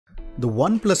The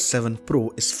OnePlus 7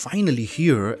 Pro is finally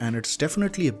here, and it's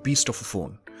definitely a beast of a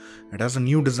phone. It has a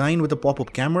new design with a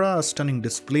pop-up camera, a stunning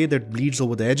display that bleeds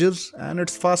over the edges, and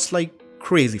it's fast like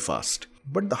crazy fast.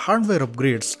 But the hardware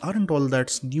upgrades aren't all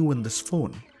that's new in this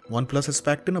phone. OnePlus has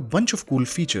packed in a bunch of cool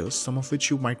features, some of which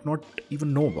you might not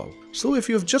even know about. So if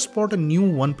you have just bought a new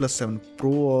OnePlus 7 Pro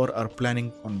or are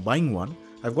planning on buying one,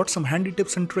 I've got some handy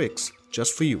tips and tricks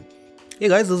just for you. Hey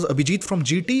guys, this is Abhijit from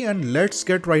GT and let's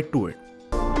get right to it.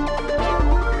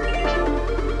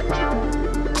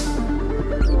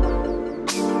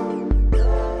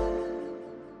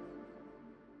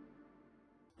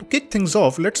 To kick things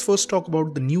off, let's first talk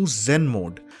about the new Zen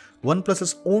Mode,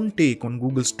 OnePlus's own take on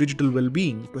Google's digital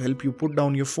well-being to help you put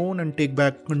down your phone and take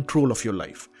back control of your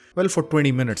life. Well, for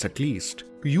 20 minutes at least.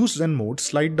 To use Zen Mode,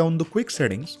 slide down the quick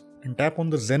settings and tap on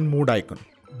the Zen Mode icon.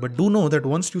 But do know that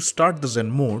once you start the Zen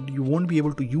Mode, you won't be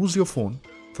able to use your phone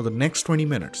for the next 20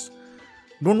 minutes.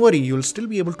 Don't worry, you'll still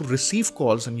be able to receive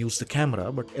calls and use the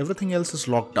camera, but everything else is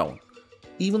locked down.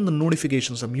 Even the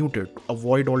notifications are muted to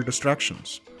avoid all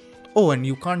distractions. Oh, and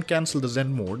you can't cancel the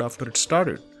Zen Mode after it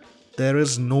started. There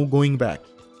is no going back.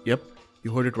 Yep,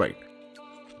 you heard it right.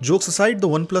 Jokes aside, the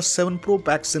OnePlus 7 Pro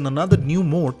packs in another new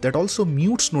mode that also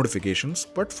mutes notifications,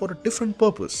 but for a different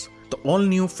purpose. The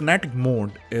all-new Fanatic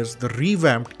Mode is the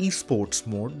revamped esports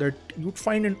mode that you'd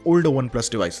find in older OnePlus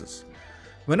devices.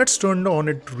 When it's turned on,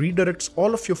 it redirects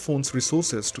all of your phone's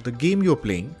resources to the game you're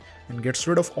playing and gets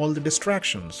rid of all the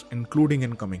distractions, including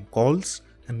incoming calls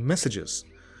and messages.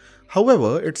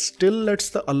 However, it still lets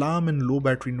the alarm and low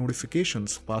battery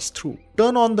notifications pass through.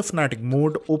 Turn on the Fanatic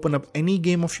Mode, open up any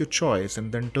game of your choice and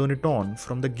then turn it on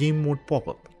from the game mode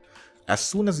pop-up. As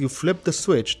soon as you flip the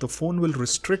switch, the phone will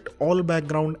restrict all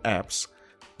background apps,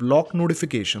 block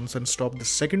notifications and stop the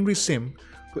secondary SIM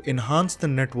to enhance the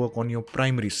network on your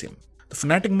primary SIM. The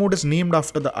Fanatic Mode is named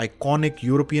after the iconic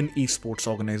European esports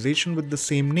organization with the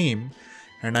same name,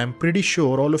 and I'm pretty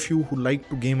sure all of you who like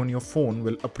to game on your phone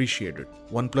will appreciate it.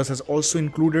 OnePlus has also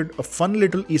included a fun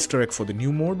little Easter egg for the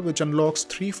new mode, which unlocks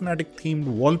 3 Fanatic themed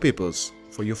wallpapers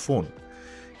for your phone.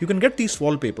 You can get these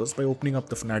wallpapers by opening up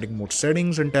the Fanatic Mode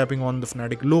settings and tapping on the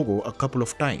Fanatic logo a couple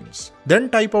of times. Then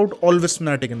type out Always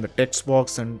Fanatic in the text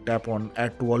box and tap on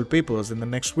Add to Wallpapers in the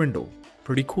next window.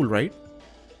 Pretty cool, right?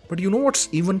 But you know what's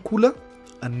even cooler?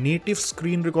 A native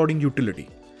screen recording utility.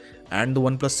 And the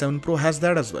OnePlus 7 Pro has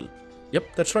that as well.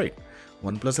 Yep, that's right.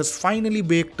 OnePlus has finally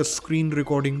baked a screen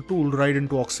recording tool right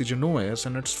into Oxygen OS,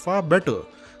 and it's far better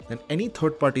than any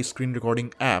third-party screen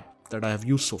recording app that I have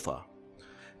used so far.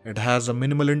 It has a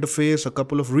minimal interface, a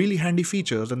couple of really handy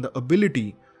features, and the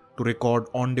ability to record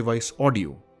on-device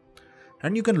audio.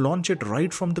 And you can launch it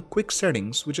right from the quick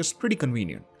settings, which is pretty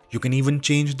convenient. You can even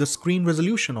change the screen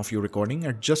resolution of your recording,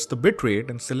 adjust the bitrate,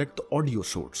 and select the audio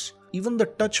source. Even the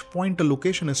touch pointer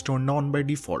location is turned on by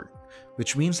default,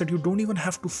 which means that you don't even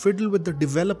have to fiddle with the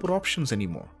developer options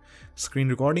anymore. Screen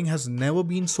recording has never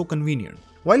been so convenient.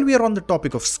 While we are on the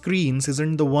topic of screens,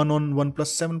 isn't the one on OnePlus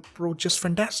 7 Pro just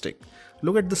fantastic?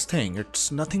 Look at this thing,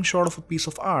 it's nothing short of a piece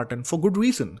of art, and for good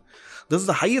reason. This is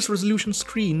the highest resolution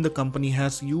screen the company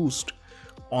has used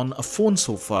on a phone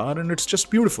so far, and it's just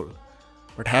beautiful.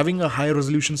 But having a high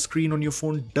resolution screen on your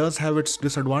phone does have its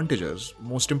disadvantages.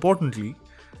 Most importantly,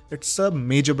 it's a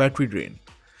major battery drain.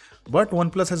 But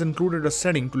OnePlus has included a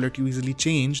setting to let you easily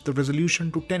change the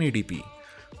resolution to 1080p.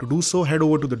 To do so, head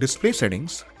over to the display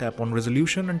settings, tap on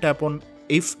resolution and tap on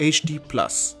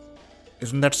HD+.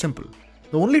 Isn't that simple?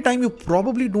 The only time you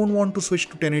probably don't want to switch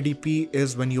to 1080p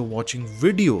is when you're watching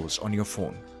videos on your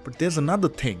phone. But there's another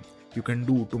thing you can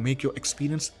do to make your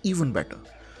experience even better.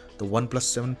 The OnePlus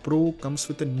 7 Pro comes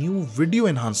with a new video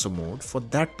enhancer mode for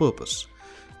that purpose.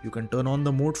 You can turn on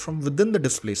the mode from within the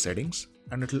display settings,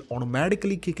 and it will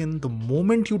automatically kick in the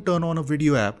moment you turn on a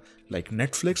video app like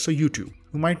Netflix or YouTube.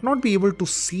 You might not be able to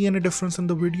see any difference in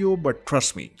the video, but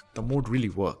trust me, the mode really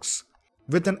works.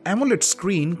 With an AMOLED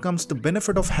screen comes the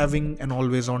benefit of having an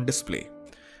always-on display.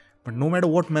 But no matter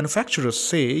what manufacturers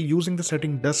say, using the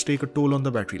setting does take a toll on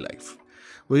the battery life.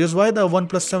 Which is why the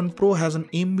OnePlus 7 Pro has an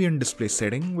Ambient Display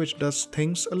setting which does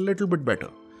things a little bit better.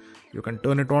 You can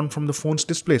turn it on from the phone's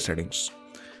display settings,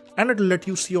 and it will let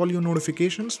you see all your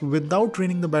notifications without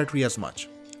draining the battery as much.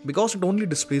 Because it only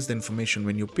displays the information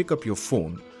when you pick up your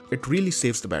phone, it really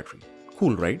saves the battery.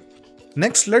 Cool, right?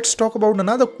 Next, let's talk about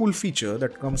another cool feature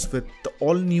that comes with the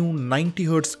all-new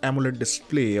 90Hz AMOLED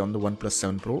display on the OnePlus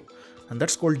 7 Pro, and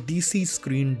that's called DC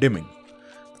screen dimming.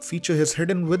 The feature is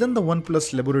hidden within the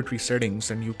OnePlus laboratory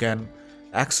settings, and you can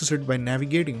access it by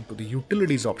navigating to the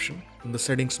Utilities option in the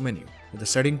settings menu. With the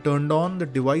setting turned on, the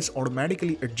device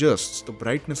automatically adjusts the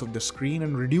brightness of the screen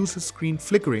and reduces screen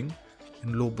flickering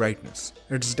in low brightness.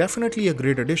 It's definitely a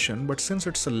great addition, but since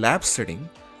it's a lab setting,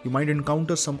 you might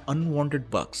encounter some unwanted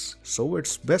bugs, so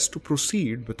it's best to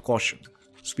proceed with caution.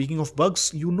 Speaking of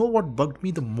bugs, you know what bugged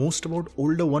me the most about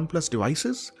older OnePlus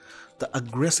devices? The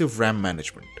aggressive RAM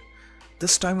management.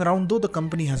 This time around though, the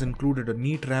company has included a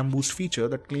neat RAM boost feature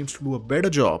that claims to do a better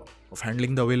job of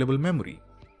handling the available memory.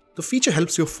 The feature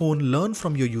helps your phone learn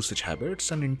from your usage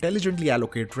habits and intelligently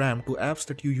allocate RAM to apps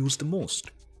that you use the most.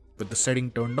 With the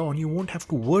setting turned on, you won't have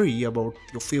to worry about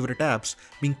your favorite apps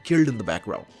being killed in the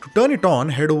background. To turn it on,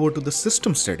 head over to the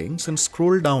system settings and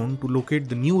scroll down to locate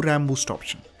the new RAM boost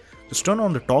option. Just turn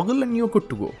on the toggle and you're good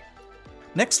to go.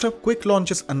 Next up, Quick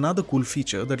Launch is another cool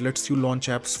feature that lets you launch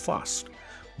apps fast.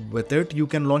 With it, you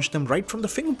can launch them right from the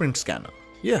fingerprint scanner.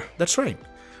 Yeah, that's right.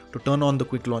 To turn on the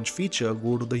Quick Launch feature,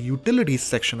 go to the Utilities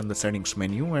section in the settings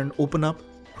menu and open up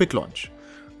Quick Launch.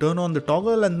 Turn on the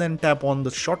toggle and then tap on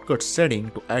the shortcuts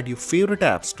setting to add your favorite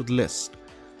apps to the list.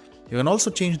 You can also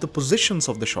change the positions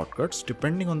of the shortcuts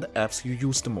depending on the apps you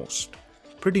use the most.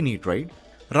 Pretty neat, right?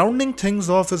 Rounding things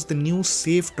off is the new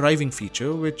safe driving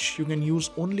feature, which you can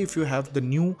use only if you have the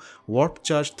new Warp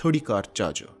Charge 30 car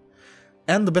charger.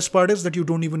 And the best part is that you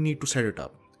don't even need to set it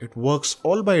up. It works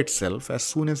all by itself as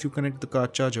soon as you connect the car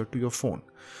charger to your phone.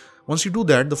 Once you do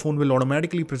that, the phone will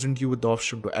automatically present you with the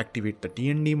option to activate the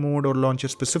TND mode or launch a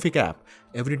specific app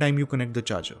every time you connect the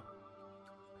charger.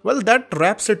 Well, that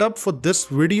wraps it up for this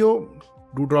video.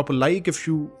 Do drop a like if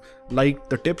you liked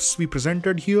the tips we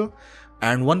presented here.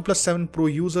 And OnePlus 7 Pro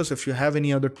users, if you have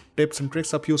any other tips and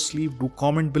tricks up your sleeve, do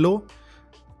comment below.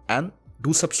 And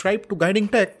do subscribe to Guiding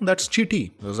Tech. That's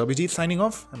GT. This is Abhijit signing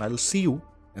off, and I'll see you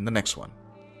in the next one.